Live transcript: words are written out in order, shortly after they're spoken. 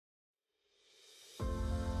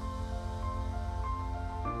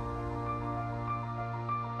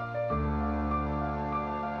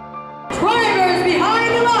Competitors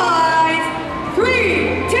behind the lines. 3,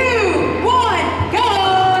 2, 1, go!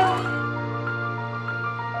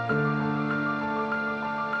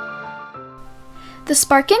 The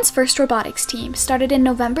Sparkans First Robotics team started in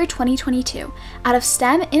November 2022 out of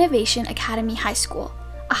STEM Innovation Academy High School,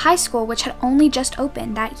 a high school which had only just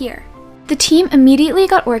opened that year. The team immediately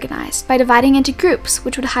got organized by dividing into groups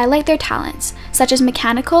which would highlight their talents, such as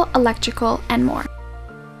mechanical, electrical, and more.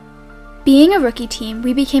 Being a rookie team,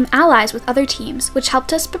 we became allies with other teams, which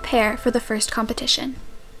helped us prepare for the first competition.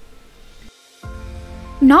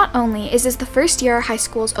 Not only is this the first year our high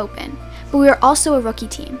schools open, but we are also a rookie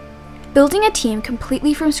team. Building a team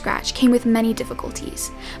completely from scratch came with many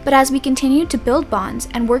difficulties, but as we continued to build bonds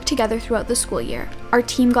and work together throughout the school year, our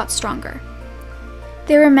team got stronger.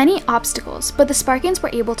 There were many obstacles, but the Sparkans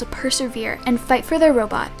were able to persevere and fight for their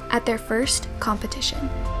robot at their first competition.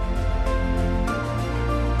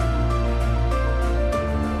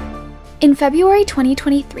 In February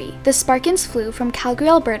 2023, the Sparkans flew from Calgary,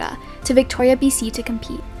 Alberta to Victoria, BC to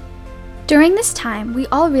compete. During this time, we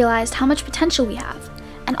all realized how much potential we have,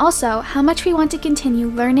 and also how much we want to continue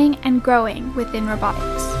learning and growing within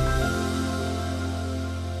robotics.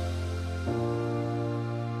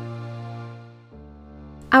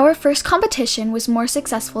 Our first competition was more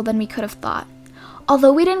successful than we could have thought.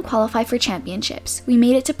 Although we didn't qualify for championships, we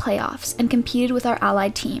made it to playoffs and competed with our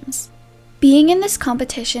allied teams. Being in this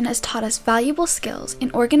competition has taught us valuable skills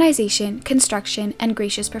in organization, construction, and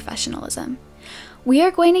gracious professionalism. We are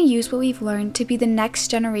going to use what we've learned to be the next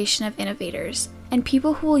generation of innovators and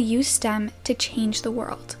people who will use STEM to change the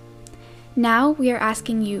world. Now we are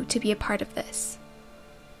asking you to be a part of this.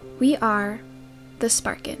 We are the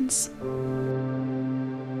Sparkans.